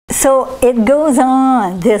So it goes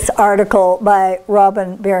on, this article by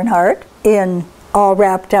Robin Bernhardt in All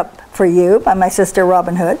Wrapped Up for You by my sister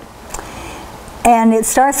Robin Hood. And it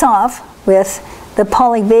starts off with the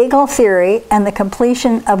polyvagal theory and the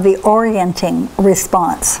completion of the orienting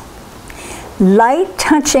response. Light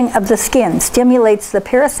touching of the skin stimulates the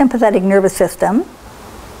parasympathetic nervous system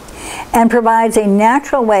and provides a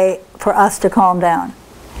natural way for us to calm down.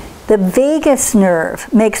 The vagus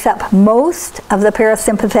nerve makes up most of the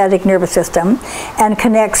parasympathetic nervous system and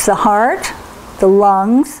connects the heart, the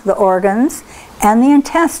lungs, the organs, and the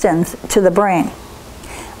intestines to the brain.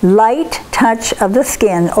 Light touch of the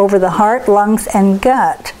skin over the heart, lungs, and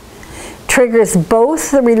gut triggers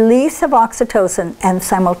both the release of oxytocin and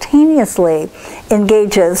simultaneously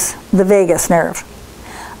engages the vagus nerve.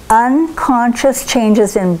 Unconscious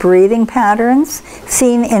changes in breathing patterns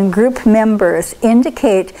seen in group members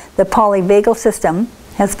indicate the polyvagal system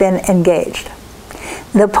has been engaged.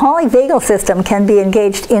 The polyvagal system can be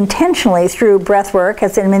engaged intentionally through breath work,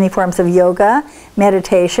 as in many forms of yoga,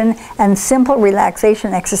 meditation, and simple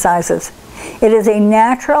relaxation exercises. It is a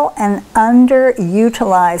natural and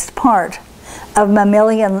underutilized part of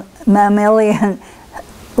mammalian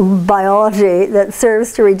biology that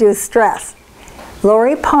serves to reduce stress.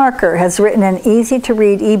 Lori Parker has written an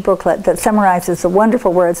easy-to-read e-booklet that summarizes the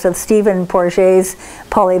wonderful words of Stephen Porget's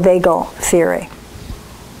Polyvagal Theory.